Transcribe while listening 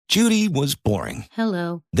Judy was boring.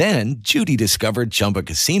 Hello. Then Judy discovered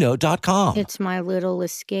ChumbaCasino.com. It's my little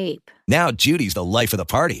escape. Now Judy's the life of the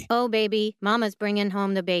party. Oh, baby, mama's bringing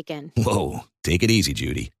home the bacon. Whoa, take it easy,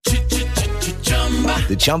 Judy.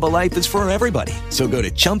 The Chumba life is for everybody. So go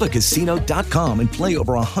to ChumbaCasino.com and play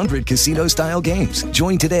over 100 casino-style games.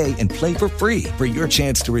 Join today and play for free for your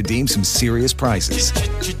chance to redeem some serious prizes.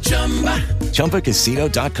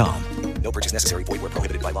 ChumbaCasino.com. No purchase necessary. Void where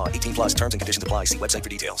prohibited by law. 18 plus terms and conditions apply. See website for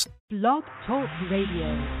details. Blog Talk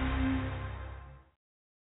Radio.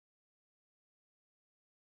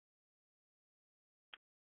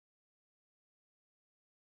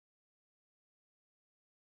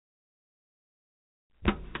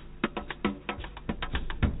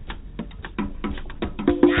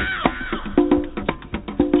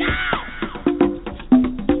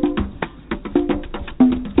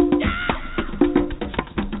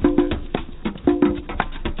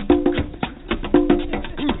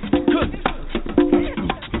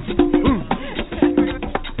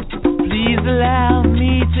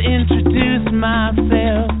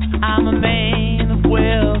 Myself, I'm a man of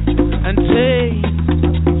wealth and taste.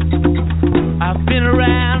 I've been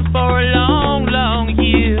around for a long, long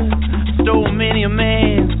year. Stole many a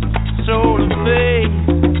man's soul and faith.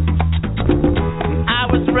 I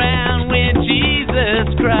was around when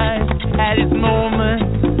Jesus Christ had his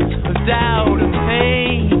moments of doubt and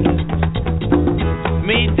pain.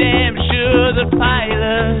 Made damn sure the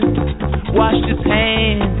pilot washed his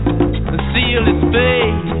hands and sealed his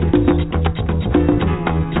face.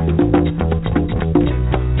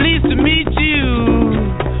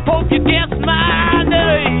 You guessed my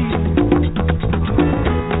name,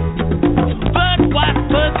 but what's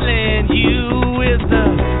puzzling you is the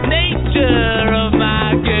nature of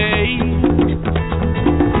my game.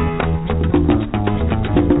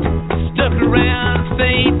 Stuck around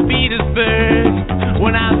St. Petersburg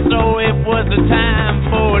when I saw it was the time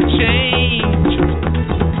for a change.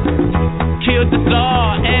 Killed the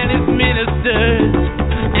Tsar and his ministers,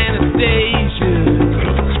 Anastasia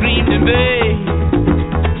screamed in vain.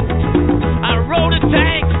 Rode a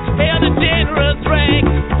tank, held a generous rank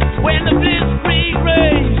when the blitzkrieg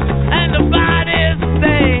raged and the bodies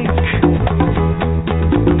stank.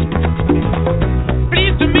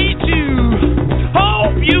 Pleased to meet you,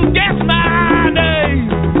 hope you guess my name.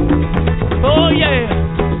 Oh yeah,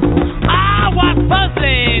 what's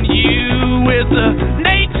puzzling you is the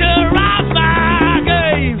nature of my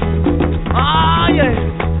game. Oh yeah,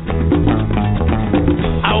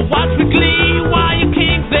 I watch with glee while you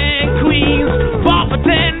kings and queens fought for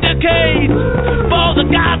 10 decades for the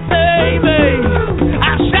God save me.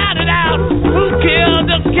 I shouted out, who killed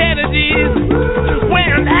the Kennedys?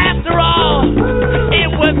 When after all, it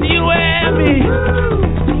was you and me.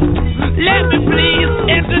 Let me please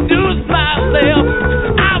introduce myself.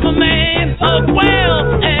 I'm a man of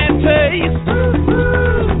wealth and taste.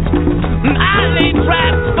 I lay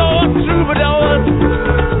traps for troubadours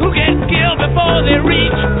who get killed before they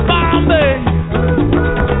reach Bombay.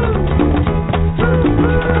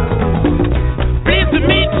 Pleased to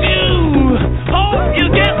meet you.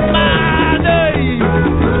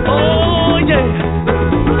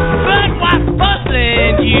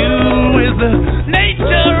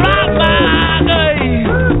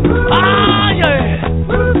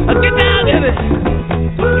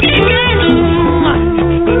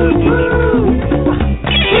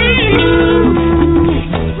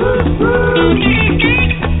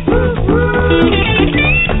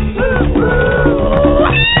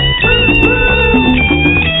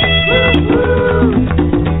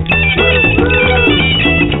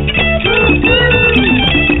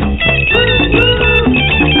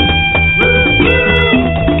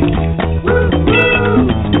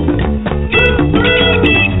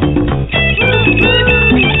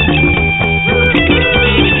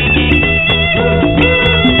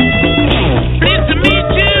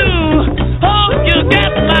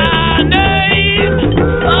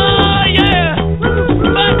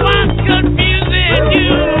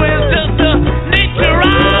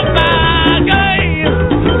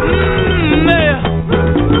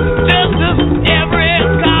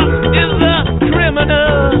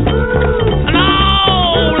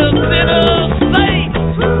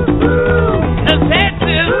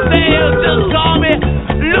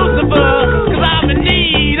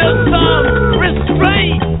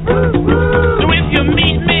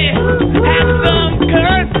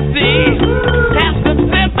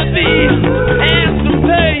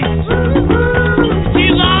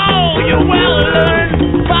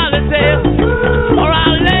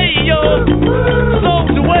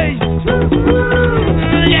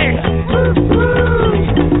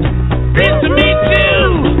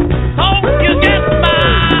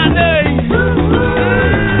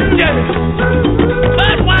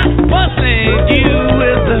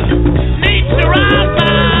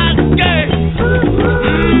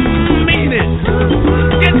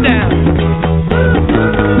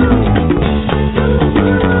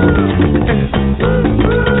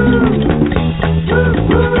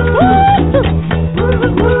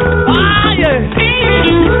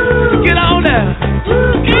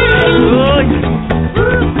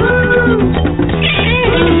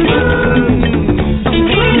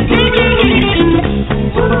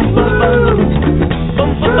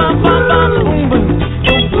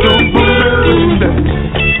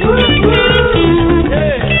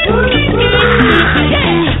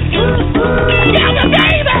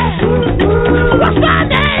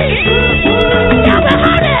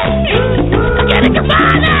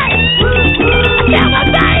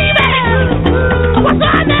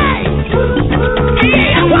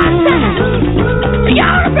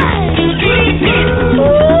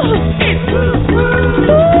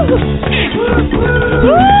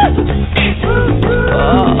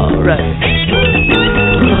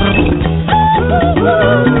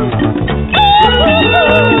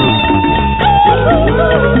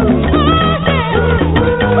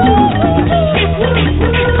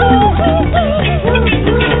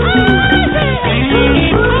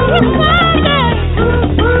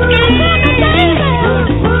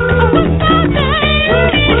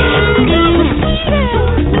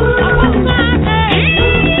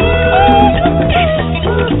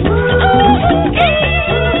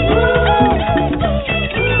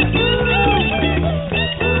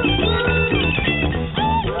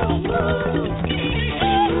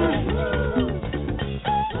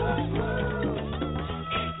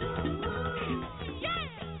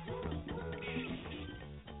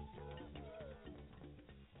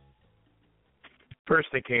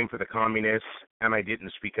 they came for the communists, and I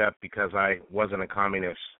didn't speak up because I wasn't a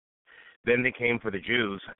communist. Then they came for the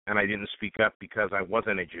Jews, and I didn't speak up because I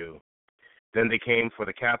wasn't a Jew. Then they came for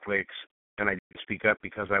the Catholics, and I didn't speak up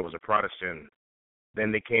because I was a Protestant.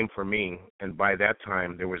 Then they came for me, and by that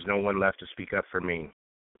time there was no one left to speak up for me.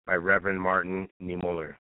 By Reverend Martin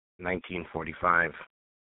Niemöller, 1945.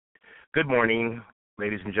 Good morning,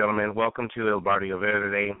 ladies and gentlemen. Welcome to El Barrio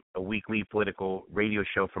Verde, a weekly political radio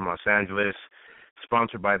show from Los Angeles,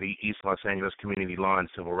 sponsored by the East Los Angeles Community Law and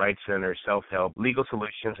Civil Rights Center, self-help, legal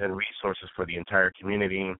solutions, and resources for the entire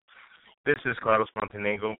community. This is Carlos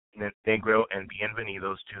Montenegro, and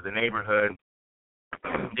bienvenidos to the neighborhood.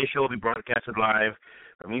 This show will be broadcasted live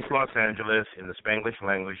from East Los Angeles in the Spanglish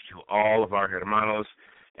language to all of our hermanos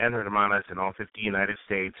and hermanas in all 50 United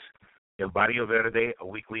States. El Barrio Verde, a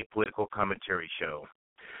weekly political commentary show.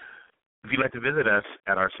 If you'd like to visit us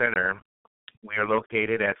at our center, we are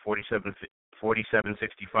located at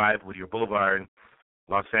 4765 Whittier Boulevard,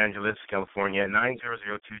 Los Angeles, California,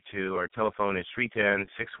 90022. Our telephone is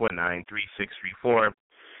 310-619-3634.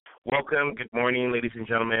 Welcome. Good morning, ladies and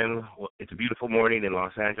gentlemen. It's a beautiful morning in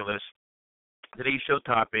Los Angeles. Today's show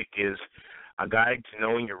topic is a guide to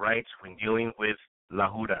knowing your rights when dealing with La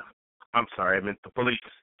Jura. I meant the police.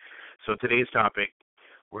 So today's topic,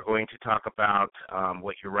 we're going to talk about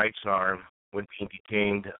what your rights are when being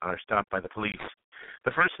detained or stopped by the police.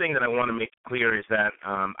 The first thing that I want to make clear is that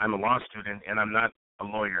I'm a law student and I'm not a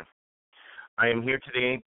lawyer. I'm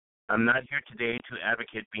not here today to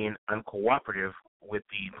advocate being uncooperative with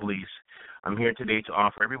the police. I'm here today to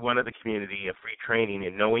offer everyone in the community a free training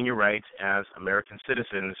in knowing your rights as American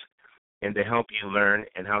citizens and to help you learn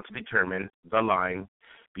and how to determine the line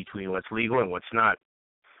between what's legal and what's not.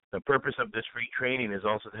 The purpose of this free training is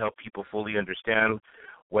also to help people fully understand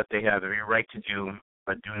what they have every right to do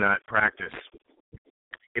but do not practice.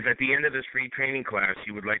 If at the end of this free training class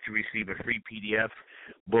you would like to receive a free PDF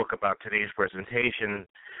book about today's presentation,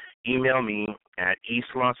 email me at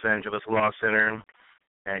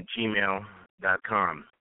eastlosangeles.lawcenter@gmail.com.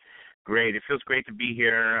 Great. It feels great to be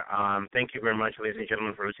here. Thank you very much, ladies and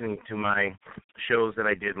gentlemen, for listening to my shows that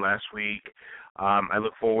I did last week. I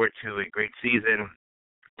look forward to a great season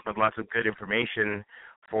of lots of good information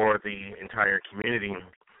for the entire community.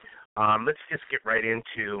 Let's just get right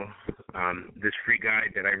into this free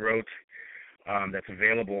guide that I wrote that's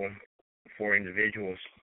available for individuals.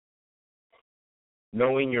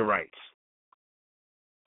 Knowing your rights.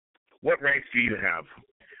 What rights do you have?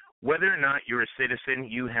 Whether or not you're a citizen,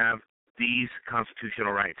 you have these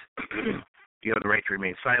constitutional rights. You have the right to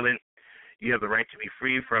remain silent. You have the right to be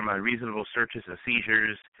free from unreasonable searches and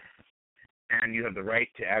seizures. And you have the right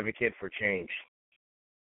to advocate for change.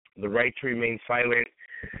 The right to remain silent.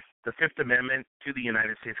 The Fifth Amendment to the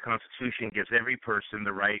United States Constitution gives every person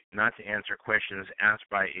the right not to answer questions asked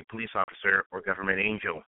by a police officer or government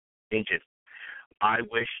agent. I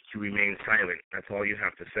wish to remain silent. That's all you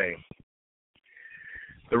have to say.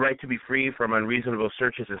 The right to be free from unreasonable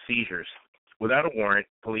searches and seizures. Without a warrant,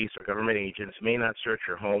 police or government agents may not search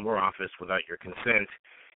your home or office without your consent,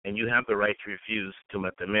 and you have the right to refuse to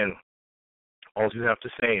let them in. All you have to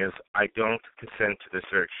say is, I don't consent to the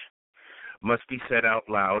search. Must be said out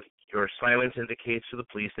loud. Your silence indicates to the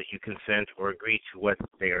police that you consent or agree to what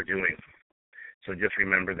they are doing. So just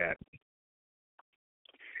remember that.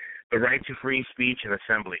 The right to free speech and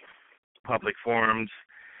assembly. Public forums.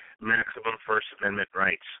 Maximum First Amendment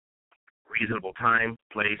rights. Reasonable time,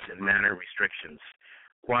 place, and manner restrictions.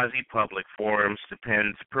 Quasi-public forums,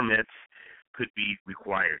 permits could be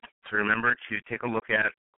required. So remember to take a look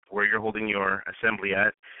at where you're holding your assembly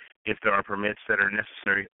at, if there are permits that are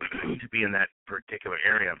necessary to be in that particular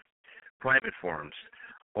area. Private forums.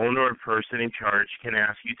 Owner or person in charge can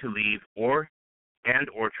ask you to leave or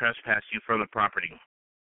trespass you from the property.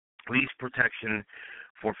 Police protection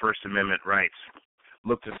for First Amendment rights.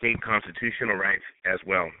 Look to state constitutional rights as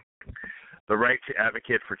well. The right to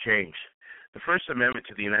advocate for change. The First Amendment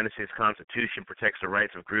to the United States Constitution protects the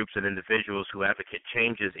rights of groups and individuals who advocate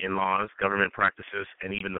changes in laws, government practices,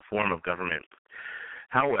 and even the form of government.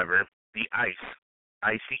 However, the ICE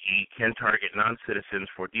can target non-citizens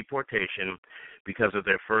for deportation because of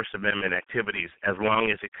their First Amendment activities, as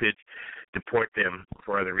long as it could deport them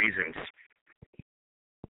for other reasons.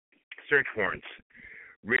 Search warrants.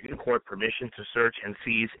 Written court permission to search and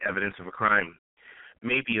seize evidence of a crime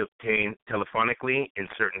may be obtained telephonically in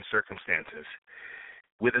certain circumstances.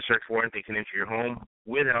 With a search warrant, they can enter your home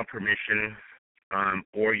without permission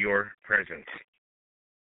or your presence.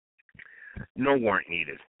 No warrant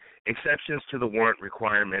needed. Exceptions to the warrant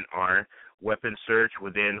requirement are weapon search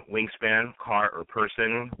within wingspan, car, or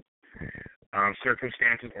person,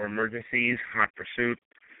 circumstances or emergencies, hot pursuit,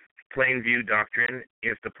 plain view doctrine.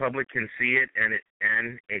 If the public can see it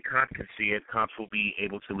and a cop can see it, cops will be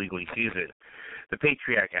able to legally seize it. The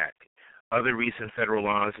Patriot Act. Other recent federal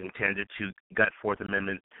laws intended to gut Fourth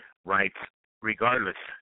Amendment rights, regardless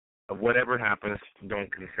of whatever happens, don't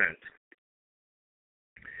consent.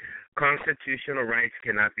 Constitutional rights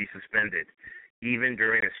cannot be suspended, even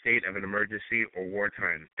during a state of an emergency or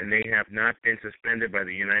wartime, and they have not been suspended by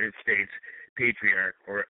the United States Patriot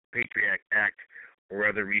Act or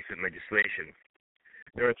other recent legislation.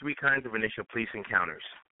 There are three kinds of initial police encounters.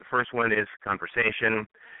 The first one is conversation,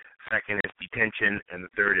 second is detention, and the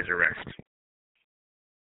third is arrest.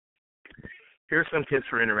 Here are some tips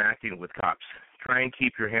for interacting with cops. Try and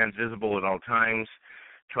keep your hands visible at all times.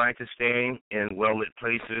 Try to stay in well-lit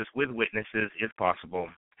places with witnesses if possible.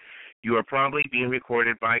 You are probably being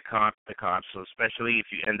recorded by the cops, so especially if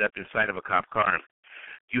you end up inside of a cop car.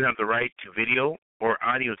 You have the right to video or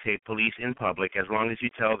audio tape police in public as long as you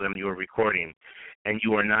tell them you are recording and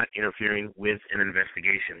you are not interfering with an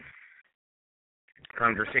investigation.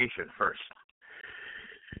 Conversation first.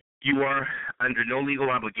 You are under no legal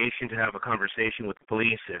obligation to have a conversation with the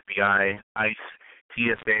police, FBI, ICE,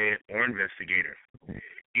 TSA, or investigator.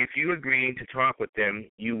 If you agree to talk with them,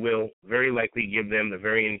 you will very likely give them the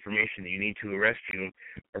very information that you need to arrest you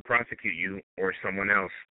or prosecute you or someone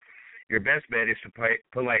else. Your best bet is to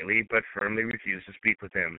politely but firmly refuse to speak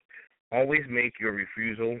with them. Always make your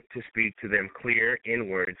refusal to speak to them clear in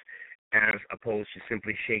words as opposed to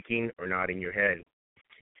simply shaking or nodding your head.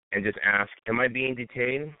 And just ask, am I being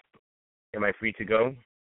detained? Am I free to go?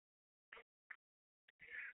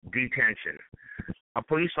 Detention. A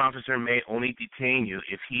police officer may only detain you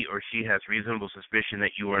if he or she has reasonable suspicion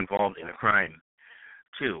that you are involved in a crime.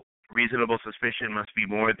 2. Reasonable suspicion must be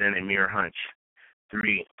more than a mere hunch.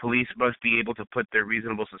 3. Police must be able to put their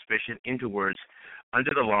reasonable suspicion into words.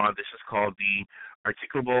 Under the law, this is called the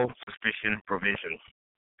articulable suspicion provision.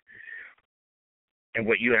 And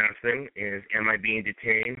what you ask them is, am I being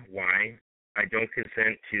detained? Why? I don't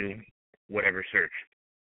consent to whatever search.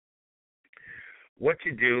 What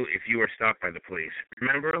to do if you are stopped by the police.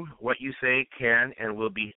 Remember, what you say can and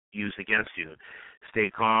will be used against you. Stay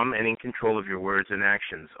calm and in control of your words and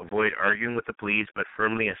actions. Avoid arguing with the police, but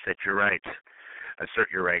firmly assert your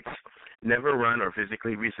rights. Never run or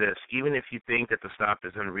physically resist, even if you think that the stop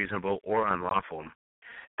is unreasonable or unlawful.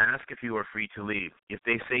 Ask if you are free to leave. If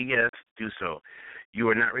they say yes, do so. You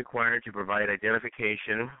are not required to provide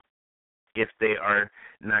identification if they are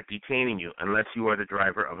not detaining you, unless you are the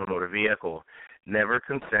driver of a motor vehicle. Never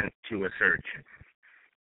consent to a search.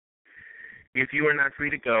 If you are not free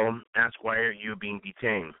to go, ask why are you being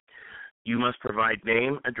detained. You must provide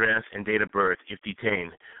name, address, and date of birth if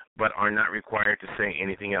detained, but are not required to say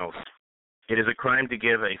anything else. It is a crime to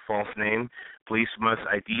give a false name. Police must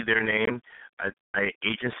ID their name,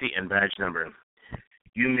 agency, and badge number.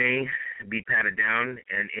 You may be patted down,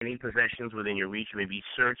 and any possessions within your reach may be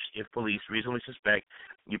searched if police reasonably suspect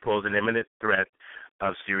you pose an imminent threat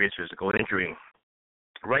of serious physical injury.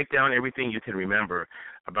 Write down everything you can remember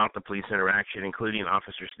about the police interaction, including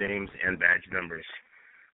officers' names and badge numbers.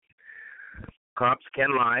 Cops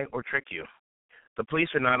can lie or trick you. The police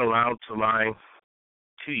are not allowed to lie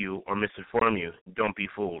to you or misinform you. Don't be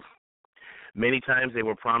fooled. Many times they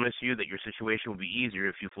will promise you that your situation will be easier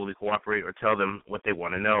if you fully cooperate or tell them what they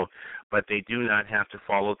want to know, but they do not have to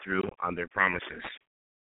follow through on their promises.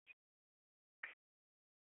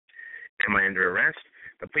 Am I under arrest?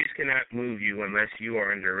 The police cannot move you unless you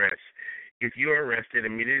are under arrest. If you are arrested,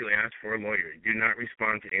 immediately ask for a lawyer. Do not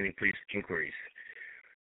respond to any police inquiries.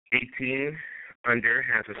 18 under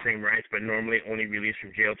has the same rights, but normally only released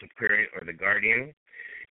from jail to parent or the guardian.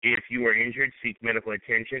 If you are injured, seek medical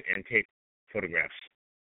attention and take photographs.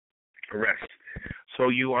 Arrest. So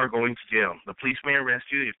you are going to jail. The police may arrest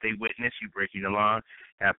you if they witness you breaking the law,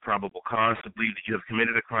 have probable cause to believe that you have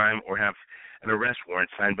committed a crime, or have an arrest warrant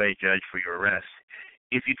signed by a judge for your arrest.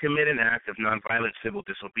 If you commit an act of nonviolent civil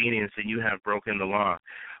disobedience, then you have broken the law,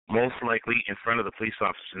 most likely in front of the police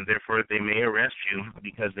officers, and therefore they may arrest you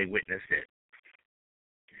because they witnessed it.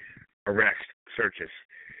 Arrest. Searches.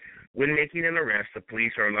 When making an arrest, the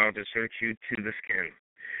police are allowed to search you to the skin.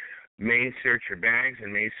 May search your bags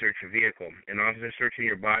and may search your vehicle. An officer searching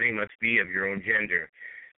your body must be of your own gender.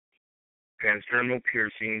 Transdermal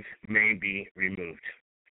piercings may be removed.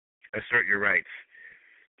 Assert your rights.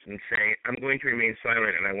 And say, I'm going to remain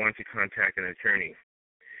silent and I want to contact an attorney.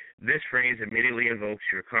 This phrase immediately invokes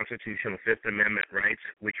your constitutional Fifth Amendment rights,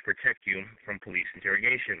 which protect you from police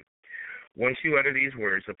interrogation. Once you utter these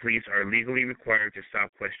words, the police are legally required to stop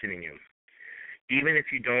questioning you. Even if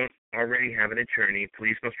you don't already have an attorney,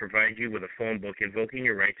 police must provide you with a phone book invoking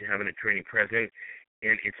your right to have an attorney present,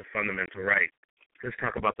 and it's a fundamental right. Let's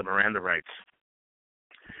talk about the Miranda rights.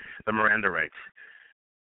 The Miranda rights.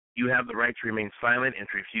 You have the right to remain silent and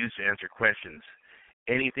to refuse to answer questions.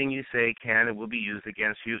 Anything you say can and will be used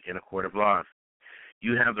against you in a court of law.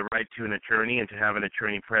 You have the right to an attorney and to have an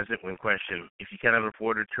attorney present when questioned. If you cannot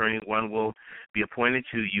afford an attorney, one will be appointed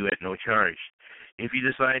to you at no charge. If you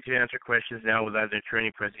decide to answer questions now without an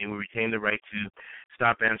attorney present, you will retain the right to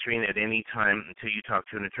stop answering at any time until you talk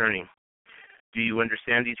to an attorney. Do you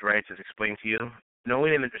understand these rights as explained to you?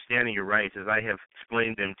 Knowing and understanding your rights as I have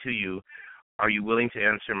explained them to you, are you willing to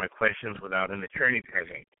answer my questions without an attorney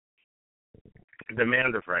present?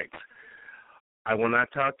 Demand of rights. I will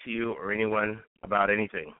not talk to you or anyone about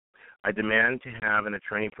anything. I demand to have an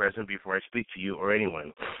attorney present before I speak to you or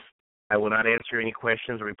anyone. I will not answer any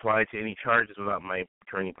questions or reply to any charges without my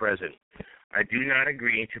attorney present. I do not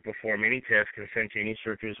agree to perform any tests, consent to any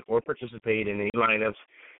searches, or participate in any lineups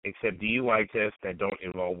except DUI tests that don't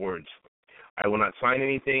involve words. I will not sign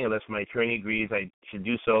anything unless my attorney agrees I should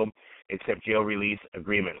do so, except jail release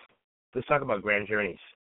agreement. Let's talk about grand juries.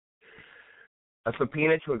 A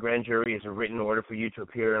subpoena to a grand jury is a written order for you to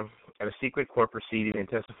appear at a secret court proceeding and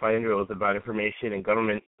testify under oath about information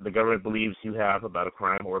the government believes you have about a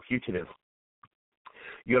crime or a fugitive.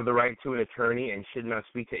 You have the right to an attorney and should not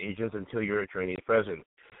speak to agents until your attorney is present.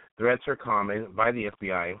 Threats are common by the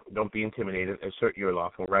FBI. Don't be intimidated. Assert your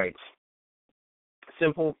lawful rights.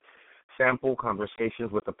 Simple sample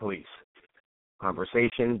conversations with the police.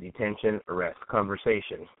 Conversation, detention, arrest.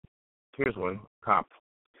 Conversation. Here's one. Cop.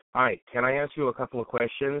 Hi, can I ask you a couple of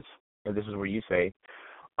questions? And this is where you say,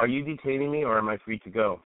 are you detaining me or am I free to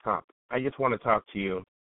go? Cop. I just want to talk to you.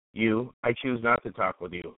 You. I choose not to talk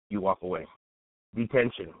with you. You walk away.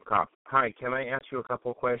 Detention. Cop. Hi, can I ask you a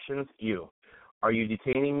couple of questions? You. Are you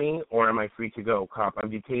detaining me or am I free to go? Cop. I'm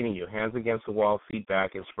detaining you. Hands against the wall, feet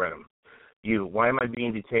back, and spread them. You. Why am I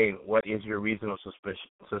being detained? What is your reasonable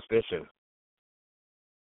suspicion?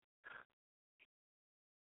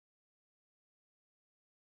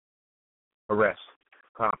 Arrest.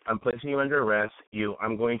 Cop. I'm placing you under arrest. You.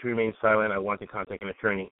 I'm going to remain silent. I want to contact an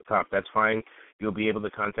attorney. Cop. That's fine. You'll be able to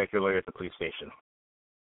contact your lawyer at the police station.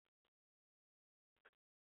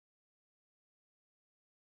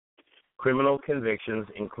 Criminal convictions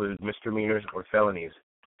include misdemeanors or felonies.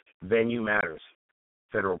 Venue matters.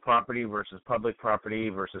 Federal property versus public property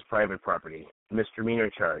versus private property. Misdemeanor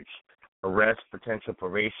charge. Arrest, potential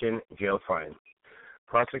probation, jail fine.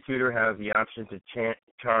 Prosecutor has the option to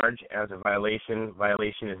charge as a violation.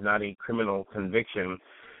 Violation is not a criminal conviction.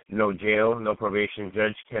 No jail, no probation.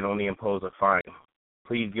 Judge can only impose a fine.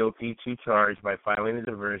 Plead guilty to charge by filing a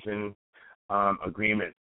diversion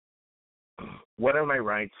agreement. What are my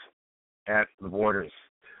rights at the borders?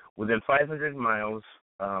 Within 500 miles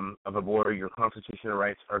of a border, your constitutional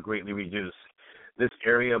rights are greatly reduced. This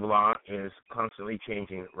area of law is constantly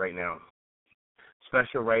changing right now.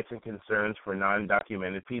 Special rights and concerns for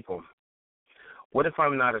non-documented people. What if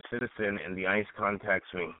I'm not a citizen and the ICE contacts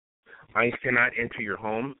me? ICE cannot enter your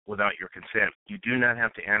home without your consent. You do not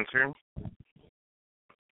have to answer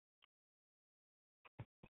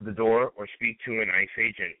the door or speak to an ICE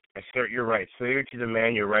agent. Assert your rights. Failure to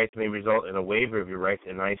demand your rights may result in a waiver of your rights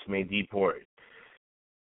and ICE may deport.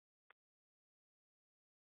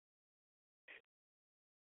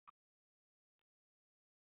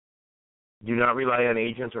 Do not rely on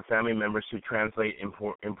agents or family members to translate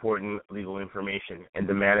important legal information and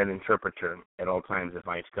demand an interpreter at all times if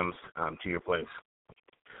ICE comes to your place.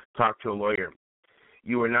 Talk to a lawyer.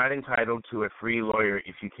 You are not entitled to a free lawyer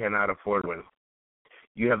if you cannot afford one.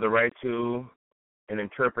 You have the right to an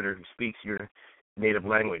interpreter who speaks your native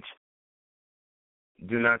language.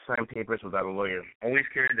 Do not sign papers without a lawyer. Always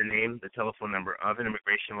carry the name, the telephone number of an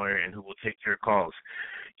immigration lawyer and who will take your calls.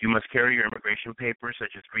 You must carry your immigration papers such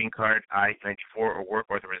as green card, I-94, or work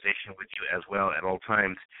authorization with you as well at all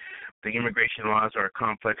times. The immigration laws are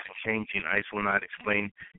complex and changing. ICE will not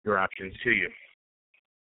explain your options to you.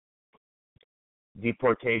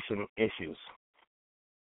 Deportation issues.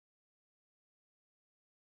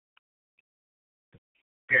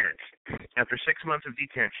 Parents. After 6 months of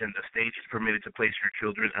detention, the state is permitted to place your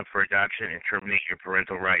children up for adoption and terminate your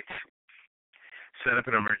parental rights. Set up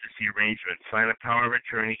an emergency arrangement. Sign a power of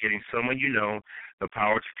attorney, giving someone you know the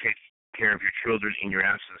power to take care of your children in your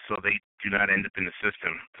absence so they do not end up in the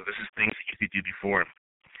system. So this is things that you could do before.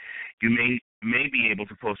 You may be able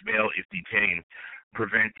to post bail if detained.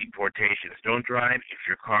 Prevent deportations. Don't drive if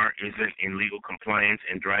your car isn't in legal compliance,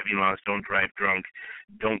 and driving laws. Don't drive drunk.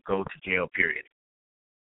 Don't go to jail, period.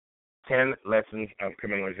 10 lessons of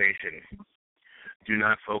criminalization. do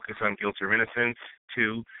not focus on guilt or innocence.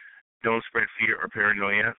 2, don't spread fear or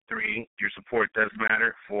paranoia. 3, your support does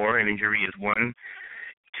matter. 4, an injury is one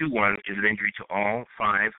is an injury to all.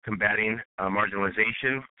 5, combating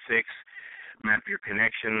marginalization. 6, map your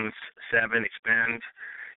connections. 7, expand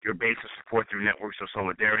your base of support through networks of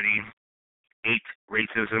solidarity. 8,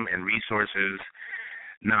 racism and resources.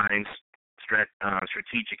 9,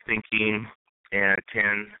 strategic thinking. And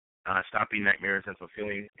 10, stopping nightmares and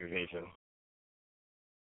fulfilling your vision.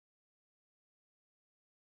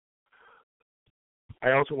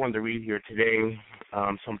 I also wanted to read here today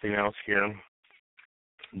something else here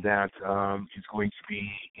that is going to be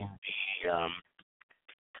in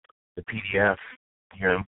the PDF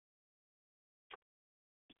here.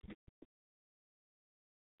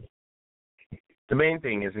 The main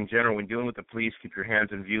thing is, in general, when dealing with the police, keep your hands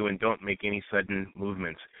in view and don't make any sudden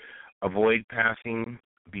movements. Avoid passing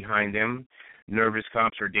behind them. Nervous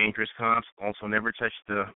cops or dangerous cops. Also, never touch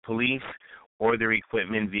the police or their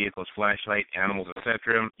equipment, vehicles, flashlight, animals,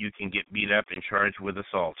 etc. You can get beat up and charged with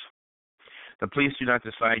assault. The police do not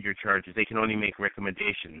decide your charges. They can only make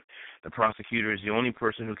recommendations. The prosecutor is the only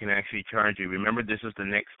person who can actually charge you. Remember this the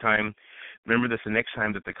next time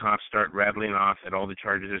that the cops start rattling off at all the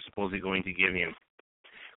charges they're supposedly going to give you.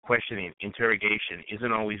 Questioning, interrogation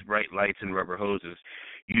isn't always bright lights and rubber hoses.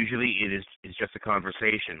 Usually it's just a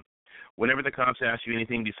conversation. Whenever the cops ask you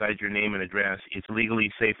anything besides your name and address, it's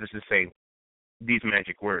legally safest to say these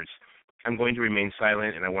magic words. I'm going to remain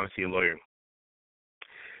silent and I want to see a lawyer.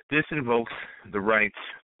 This invokes the rights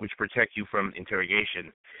which protect you from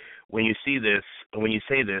interrogation. When you say this,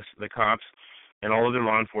 the cops and all other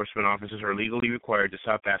law enforcement officers are legally required to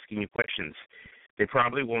stop asking you questions. They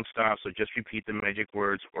probably won't stop, so just repeat the magic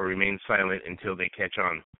words or remain silent until they catch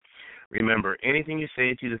on. Remember, anything you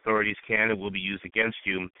say to the authorities can and will be used against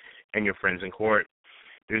you and your friends in court.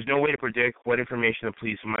 There's no way to predict what information the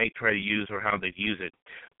police might try to use or how they'd use it.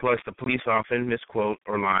 Plus, the police often misquote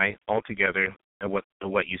or lie altogether at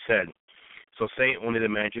what you said. So say only the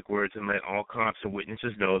magic words and let all cops and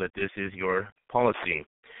witnesses know that this is your policy.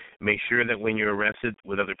 Make sure that when you're arrested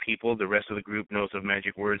with other people, the rest of the group knows of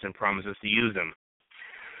magic words and promises to use them.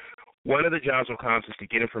 One of the jobs of cops is to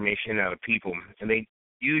get information out of people, and they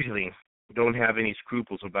usually don't have any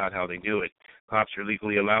scruples about how they do it. Cops are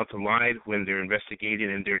legally allowed to lie when they're investigating,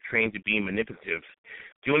 and they're trained to be manipulative.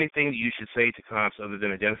 The only thing that you should say to cops other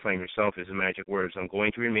than identifying yourself is the magic words, I'm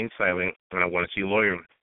going to remain silent, and I want to see a lawyer.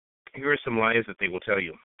 Here are some lies that they will tell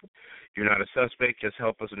you. You're not a suspect, just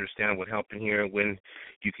help us understand what happened here.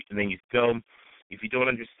 Then you go. If you don't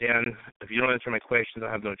answer my questions,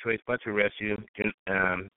 I'll have no choice but to arrest you,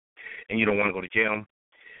 and you don't want to go to jail.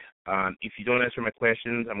 If you don't answer my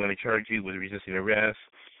questions, I'm going to charge you with resisting arrest.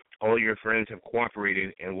 All your friends have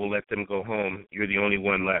cooperated, and we'll let them go home. You're the only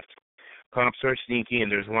one left. Cops are sneaky,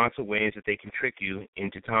 and there's lots of ways that they can trick you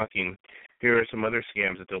into talking. Here are some other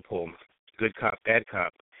scams that they'll pull. Good cop, bad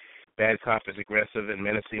cop. Bad cop is aggressive and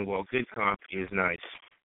menacing, while good cop is nice,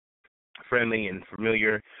 friendly, and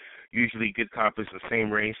familiar. Usually good cop is the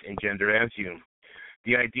same race and gender as you.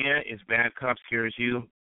 The idea is bad cop scares you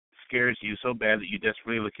so bad that you're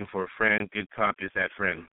desperately looking for a friend. Good cop is that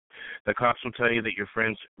friend. The cops will tell you that your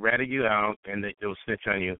friends ratted you out and that they'll snitch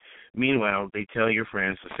on you. Meanwhile, they tell your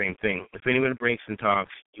friends the same thing. If anyone breaks and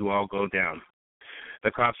talks, you all go down.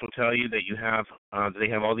 The cops will tell you that they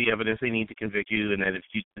have all the evidence they need to convict you, and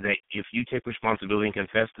that if you take responsibility and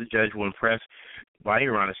confess, the judge will impress by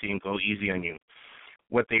your honesty and go easy on you.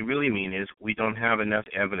 What they really mean is, we don't have enough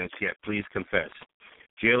evidence yet. Please confess.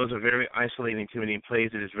 Jail is a very isolating, intimidating place.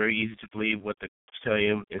 It is very easy to believe what the cops tell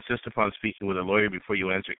you. Insist upon speaking with a lawyer before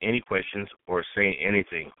you answer any questions or say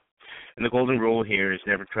anything. And the golden rule here is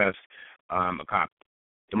never trust a cop.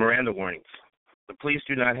 The Miranda warnings. The police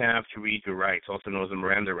do not have to read your rights, also known as the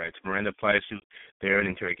Miranda rights. Miranda applies to their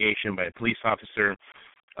interrogation by a police officer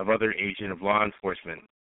of other agent of law enforcement.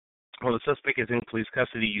 While the suspect is in police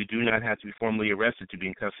custody, you do not have to be formally arrested to be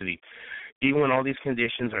in custody. Even when all these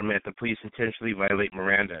conditions are met, the police intentionally violate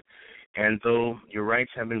Miranda. And though your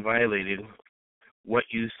rights have been violated, what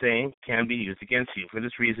you say can be used against you. For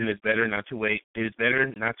this reason, it is better not to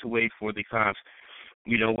wait for the cops.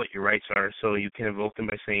 You know what your rights are, so you can invoke them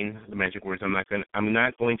by saying the magic words. I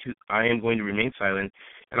am going to remain silent,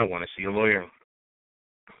 and I want to see a lawyer.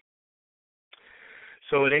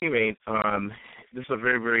 So at any rate, this is a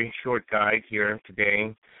very, very short guide here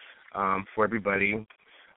today for everybody.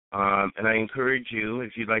 And I encourage you,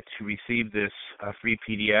 if you'd like to receive this free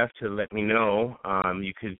PDF, to let me know.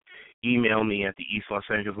 You could email me at the East Los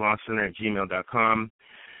Angeles Law Center at gmail.com.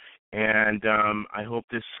 And I hope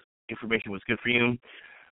this information was good for you.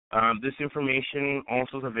 This information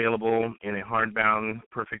also is available in a hardbound,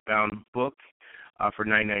 perfect bound book for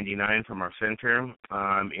 $9.99 from our center.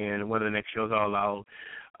 And one of the next shows I'll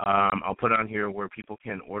put on here where people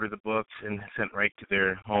can order the books and sent right to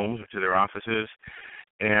their homes or to their offices.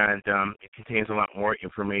 And it contains a lot more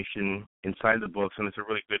information inside the books, and it's a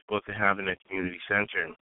really good book to have in a community center.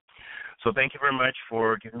 So thank you very much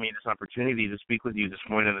for giving me this opportunity to speak with you this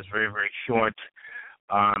morning on this very, very short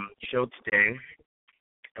show today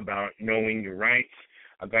about knowing your rights,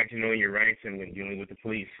 a guide to knowing your rights and when dealing with the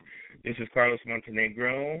police. This is Carlos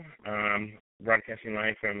Montenegro, broadcasting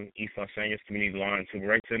live from East Los Angeles Community Law and Civil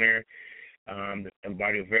Rights Center, and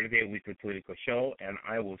Barrio Verde, a weekly political show, and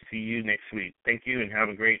I will see you next week. Thank you, and have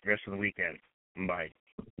a great rest of the weekend. Bye.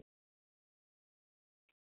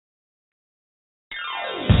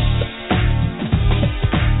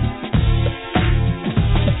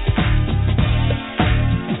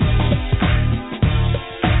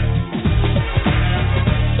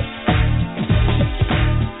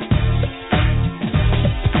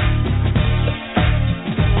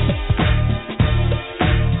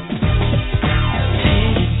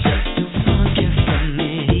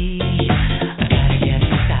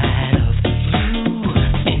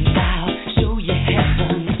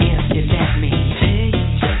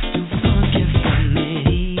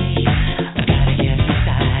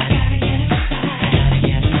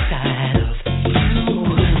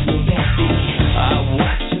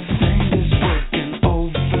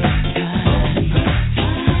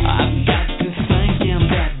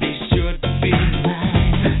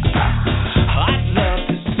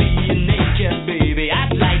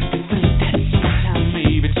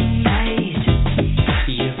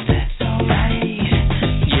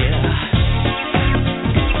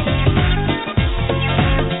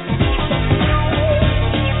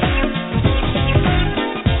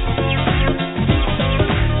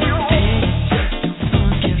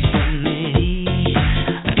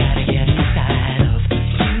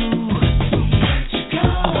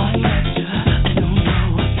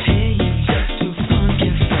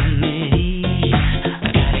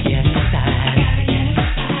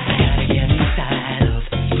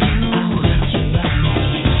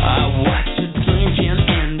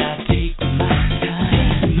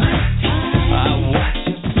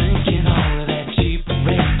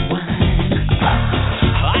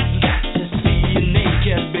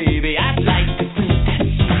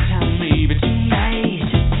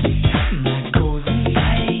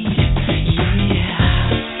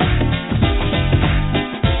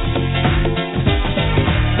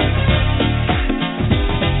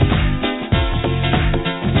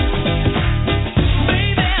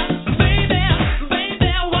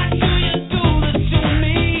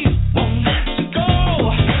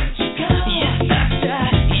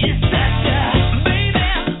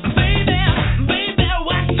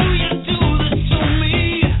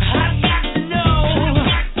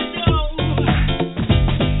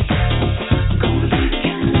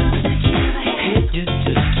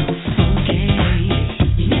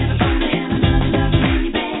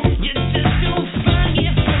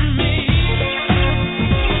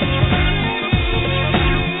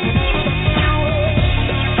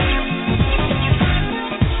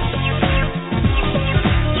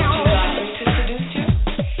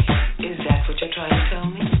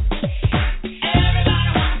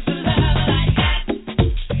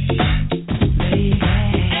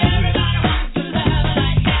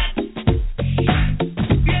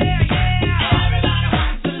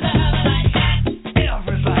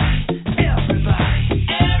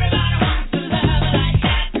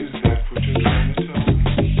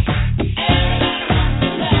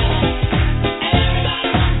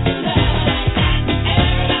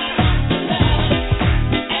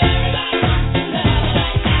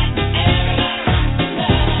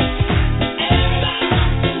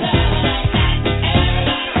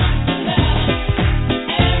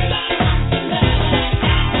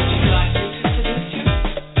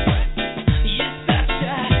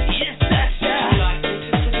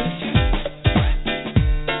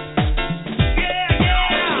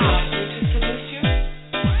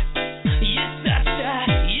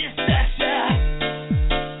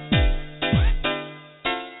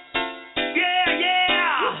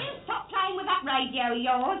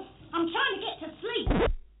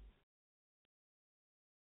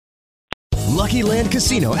 Lucky Land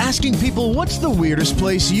Casino, asking people, what's the weirdest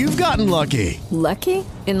place you've gotten lucky? Lucky?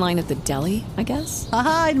 In line at the deli, I guess?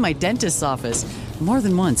 Aha, in my dentist's office. More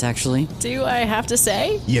than once, actually. Do I have to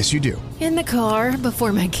say? Yes, you do. In the car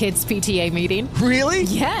before my kids' PTA meeting. Really?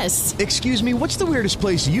 Yes. Excuse me, what's the weirdest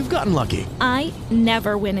place you've gotten lucky? I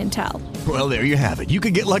never win and tell. Well, there you have it. You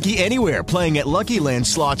can get lucky anywhere, playing at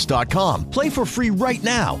LuckyLandSlots.com. Play for free right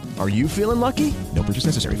now. Are you feeling lucky? No purchase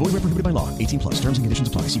necessary. Void where prohibited by law. 18+. Terms and conditions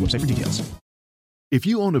apply. See website for details. If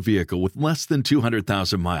you own a vehicle with less than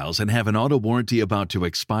 200,000 miles and have an auto warranty about to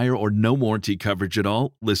expire or no warranty coverage at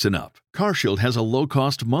all, listen up. CarShield has a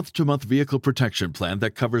low-cost month-to-month vehicle protection plan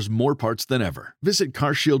that covers more parts than ever. Visit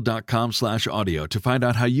carshield.com/audio to find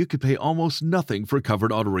out how you could pay almost nothing for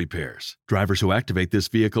covered auto repairs. Drivers who activate this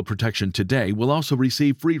vehicle protection today will also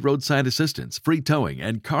receive free roadside assistance, free towing,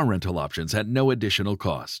 and car rental options at no additional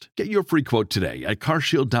cost. Get your free quote today at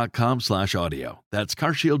carshield.com/audio. That's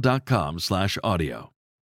carshield.com/audio.